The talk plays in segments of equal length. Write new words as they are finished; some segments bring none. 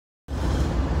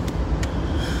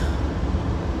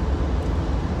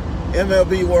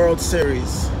MLB World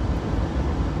Series.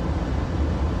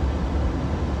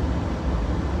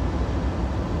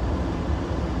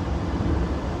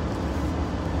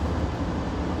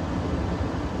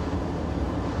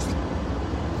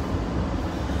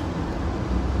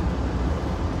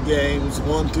 Games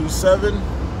 1 through 7.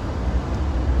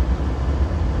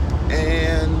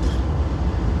 And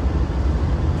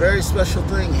very special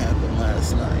thing happened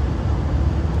last night.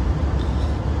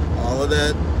 All of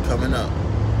that coming up.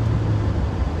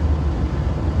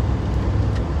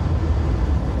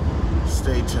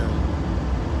 Stay tuned.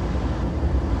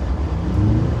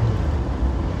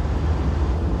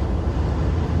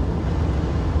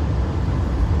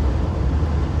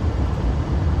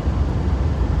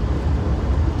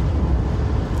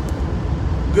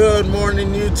 Good morning,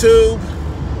 YouTube.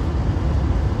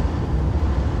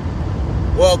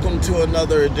 Welcome to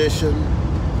another edition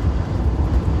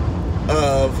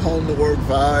of Home to Work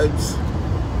Vibes.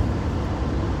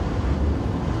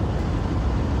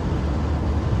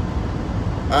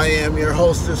 I am your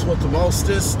hostess with the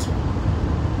mostest,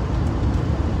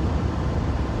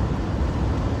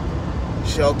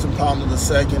 Shelton Ponder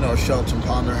II, or Shelton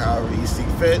Ponder, however you see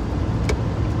fit.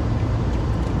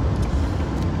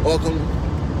 Welcome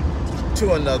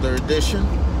to another edition.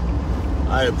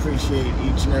 I appreciate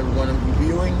each and every one of you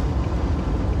viewing.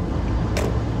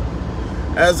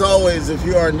 As always, if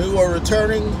you are new or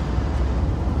returning,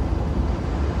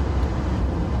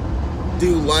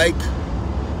 do like,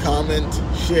 comment,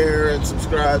 share, and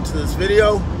subscribe to this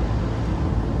video.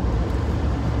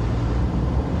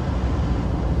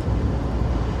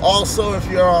 Also, if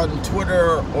you're on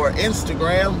Twitter or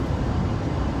Instagram,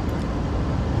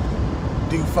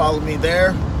 do follow me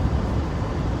there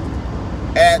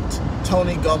at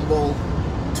Tony Gumble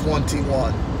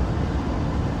 21.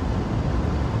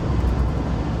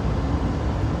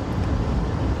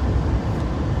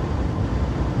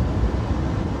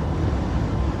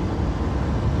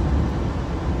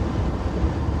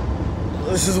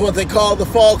 This is what they call the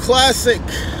Fall Classic,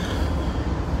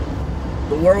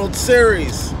 the World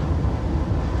Series.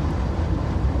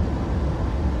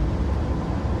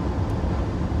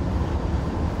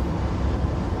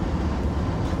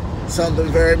 Something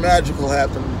very magical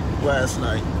happened last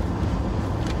night.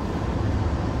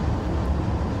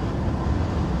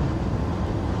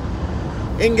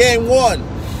 In Game 1,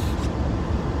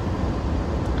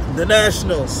 the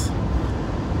Nationals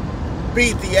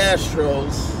beat the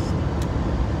Astros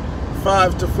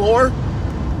 5-4.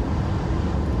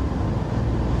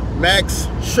 Max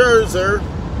Scherzer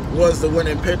was the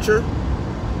winning pitcher.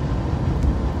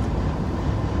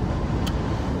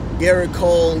 Garrett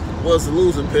Cole was the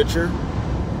losing pitcher.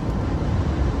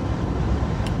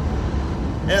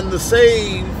 And the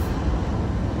save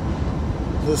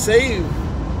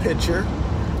pitcher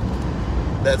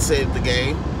that saved the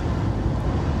game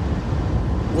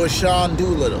was Sean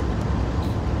Doolittle.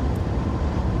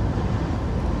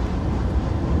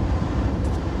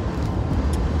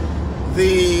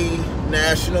 The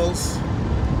Nationals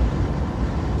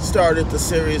started the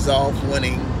series off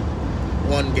winning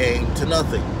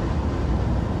 1-0.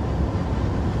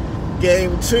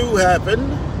 Game 2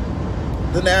 happened.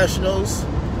 The Nationals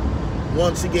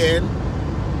once again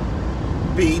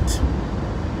beat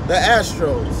the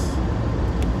Astros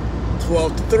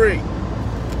 12-3.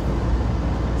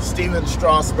 Steven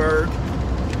Strasburg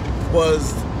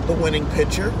was the winning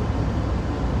pitcher.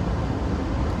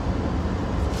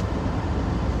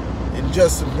 And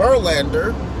Justin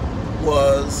Verlander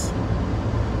was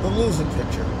the losing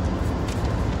pitcher.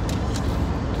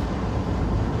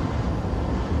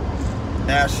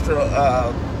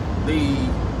 The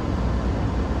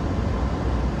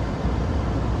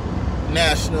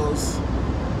Nationals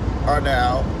are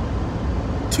now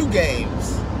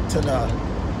 2-0.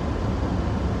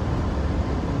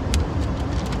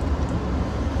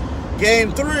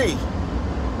 Game 3.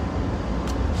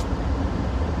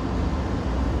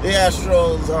 The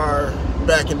Astros are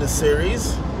back in the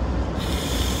series.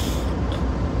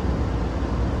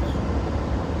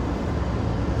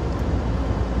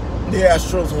 The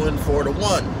Astros win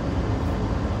 4-1.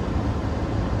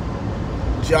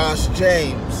 Josh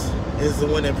James is the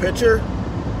winning pitcher.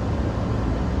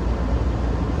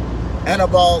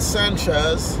 Anibal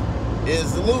Sanchez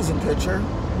is the losing pitcher.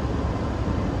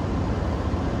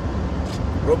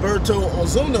 Roberto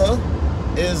Ozuna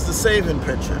is the saving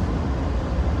pitcher.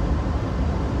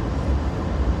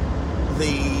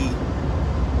 The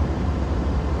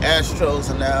Astros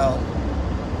are now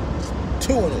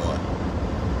 2-1.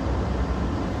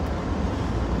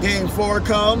 Game 4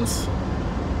 comes,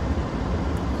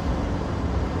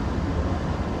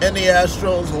 and the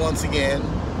Astros once again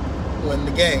win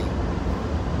the game.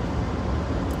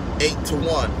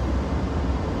 8-1.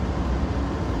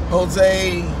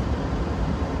 Jose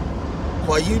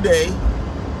Quayude,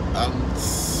 I'm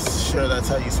sure that's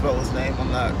how you spell his name.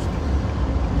 I'm not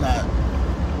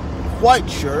quite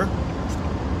sure.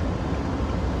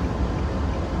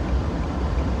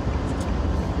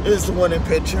 Is the winning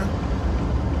pitcher.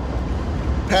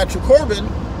 Patrick Corbin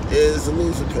is the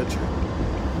losing pitcher.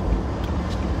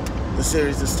 The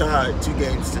series is tied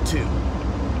 2-2.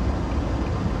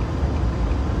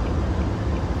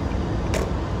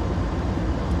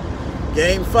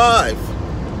 Game 5.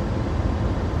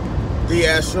 The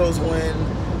Astros win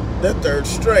their 3rd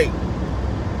straight.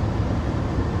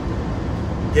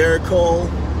 Garrett Cole,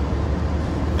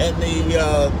 and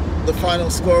the final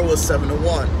score was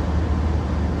 7-1.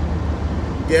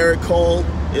 Garrett Cole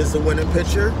is the winning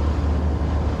pitcher.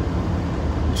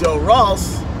 Joe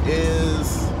Ross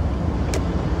is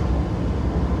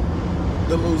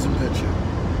the losing pitcher.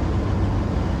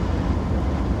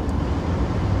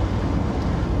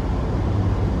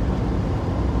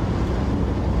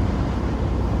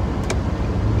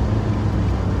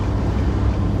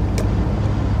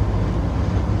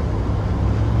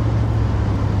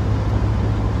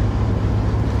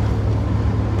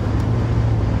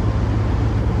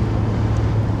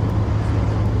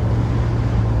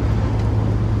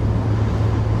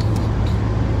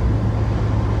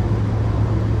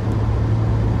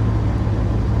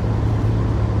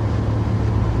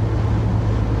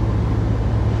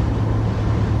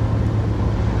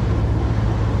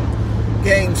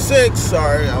 Game 6,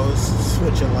 sorry, I was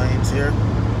switching lanes here.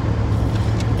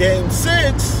 Game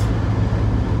 6,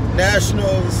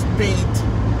 Nationals beat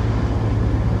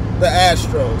the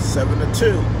Astros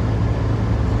 7-2.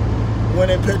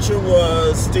 Winning pitcher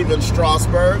was Steven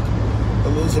Strasburg. The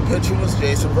losing pitcher was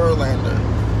Jason Verlander.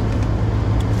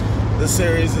 The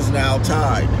series is now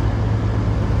tied.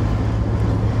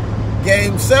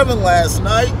 Game 7 last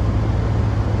night.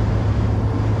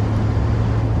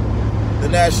 The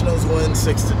Nationals win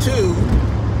 6-2.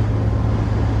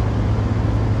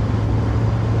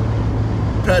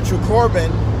 Patrick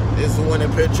Corbin is the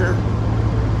winning pitcher.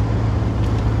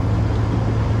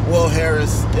 Will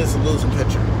Harris is the losing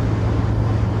pitcher.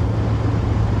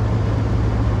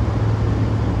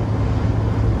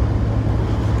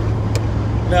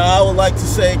 Now, I would like to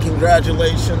say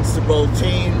congratulations to both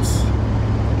teams.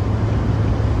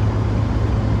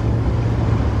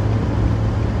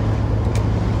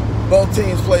 Both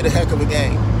teams played a heck of a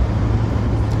game.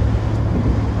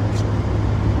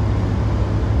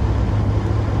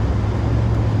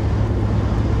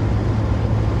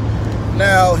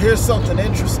 Now, here's something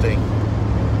interesting.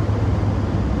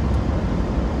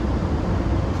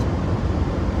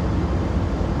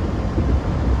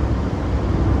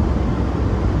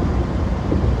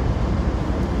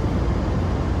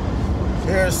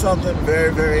 Here's something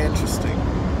very, very interesting.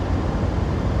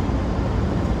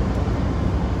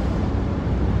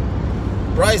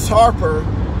 Bryce Harper,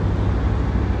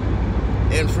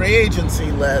 in free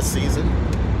agency last season,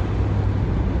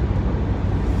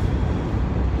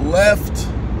 left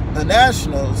the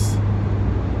Nationals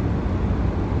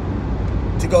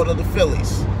to go to the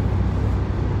Phillies.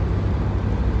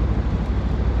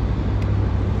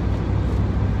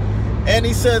 And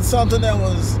he said something that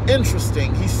was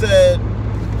interesting. He said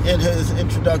in his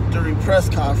introductory press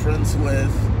conference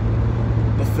with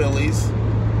the Phillies,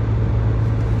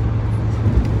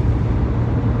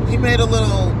 he made a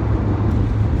little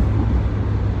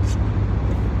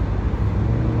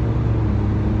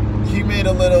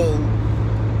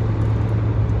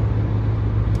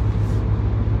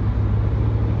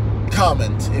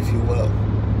comment, if you will.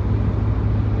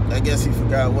 I guess he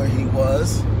forgot where he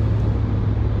was.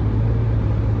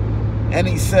 And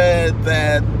he said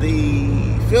that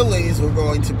the Phillies were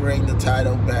going to bring the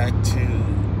title back to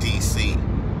DC.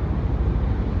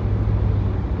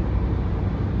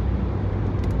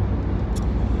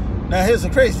 Now, here's the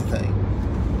crazy thing.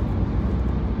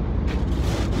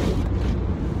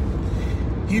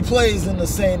 He plays in the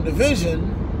same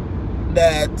division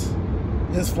that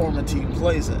his former team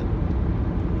plays in.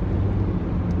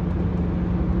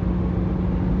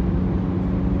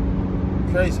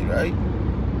 Crazy, right?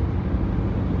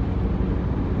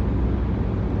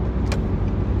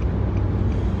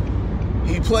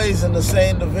 He plays in the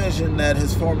same division that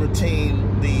his former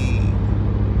team, the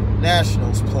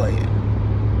Nationals, play in.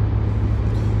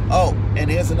 Oh, and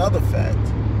here's another fact.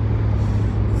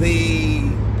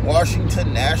 The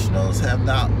Washington Nationals have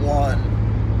not won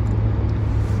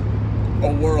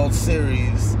a World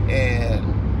Series in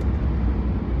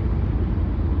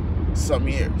some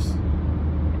years.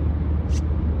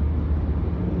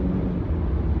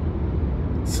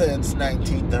 since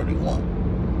 1931.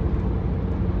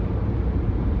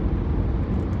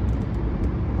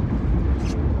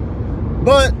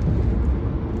 But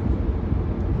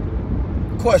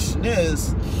the question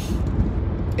is,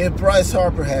 if Bryce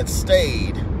Harper had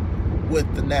stayed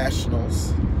with the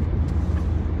Nationals,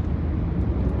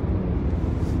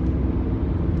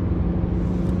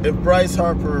 if Bryce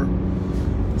Harper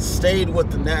stayed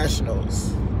with the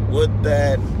Nationals, would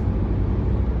that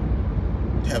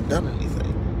have done anything?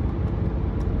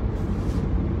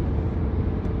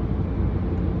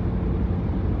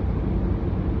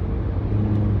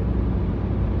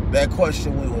 That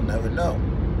question we will never know.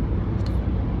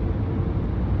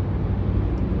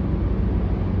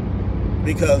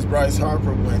 Because Bryce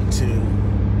Harper went to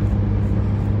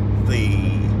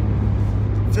the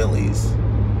Phillies.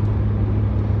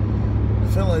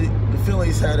 The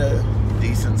Phillies had a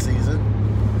decent season.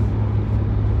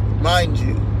 Mind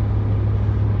you,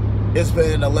 it's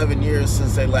been 11 years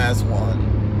since they last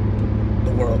won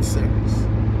the World Series.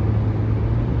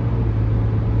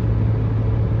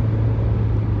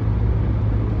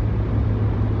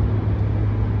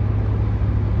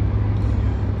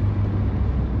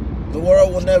 The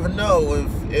world will never know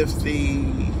if the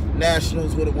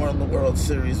Nationals would have won the World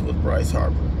Series with Bryce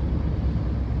Harper.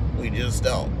 We just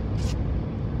don't.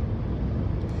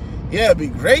 Yeah, it'd be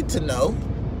great to know.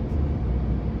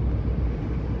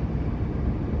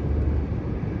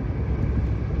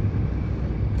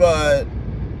 But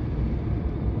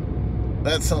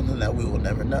that's something that we will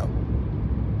never know.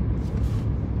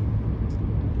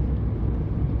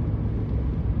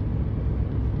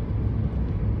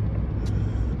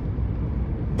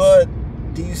 But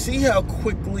do you see how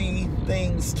quickly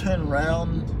things turn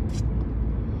around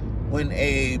when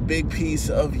a big piece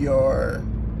of your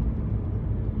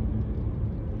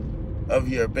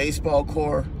baseball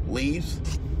core leaves?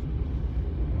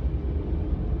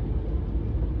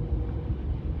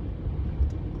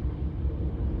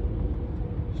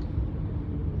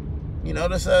 You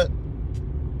notice that?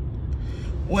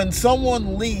 When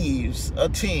someone leaves a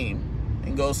team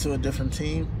and goes to a different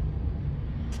team,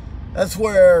 that's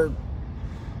where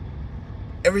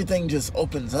everything just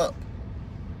opens up.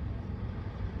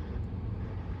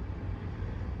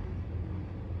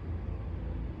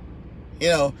 You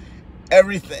know,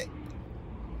 everything.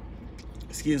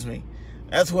 Excuse me.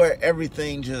 That's where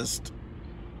everything just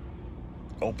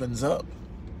opens up.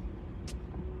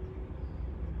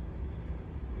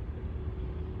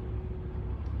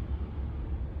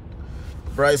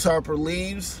 Bryce Harper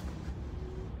leaves.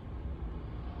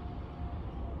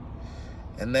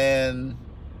 And then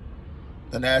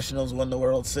the Nationals won the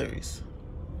World Series.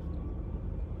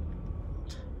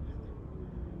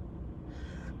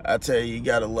 I tell you, you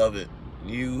gotta love it.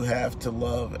 You have to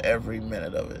love every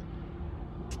minute of it.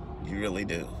 You really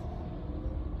do.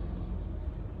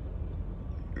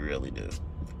 You really do.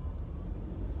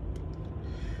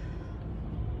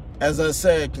 As I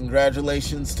said,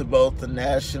 congratulations to both the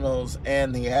Nationals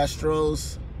and the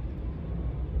Astros.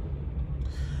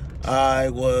 I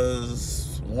was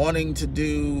wanting to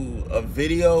do a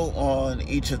video on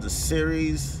each of the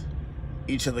series,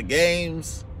 each of the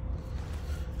games.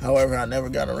 However, I never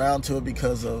got around to it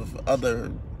because of other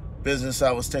business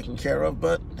I was taking care of.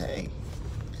 But hey,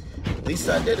 at least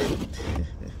I did it.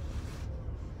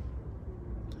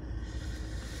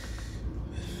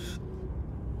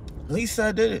 At least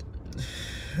I did it.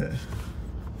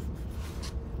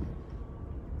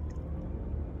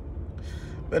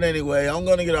 But anyway, I'm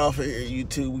going to get off of here,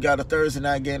 YouTube. We got a Thursday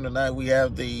night game tonight. We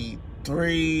have the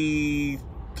 3-1,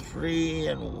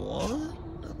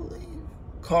 I believe,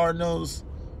 Cardinals,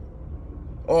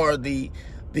 or the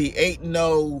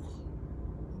 8-0,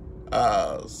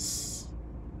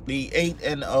 the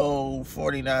 8-0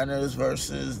 49ers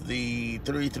versus the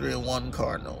 3-1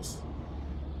 Cardinals.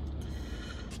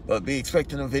 But be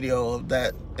expecting a video of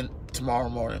that tomorrow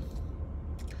morning.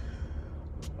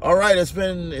 All right, it's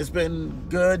been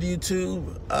good,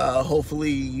 YouTube.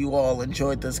 Hopefully you all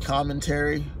enjoyed this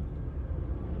commentary.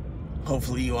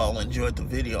 Hopefully you all enjoyed the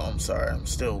video. I'm sorry, I'm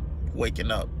still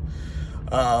waking up.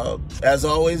 As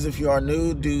always, if you are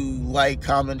new, do like,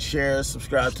 comment, share,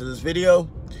 subscribe to this video.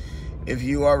 If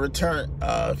you are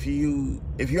if you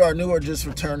are new or just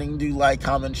returning, do like,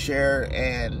 comment, share,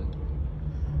 and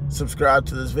subscribe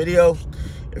to this video.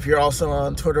 If you're also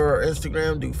on Twitter or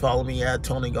Instagram, do follow me at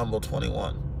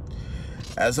TonyGumble21.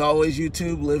 As always,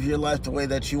 YouTube, live your life the way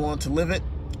that you want to live it,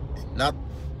 not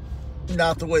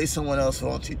the way someone else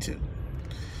wants you to.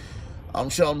 I'm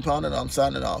Sheldon Pond, and I'm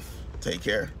signing off. Take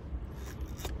care.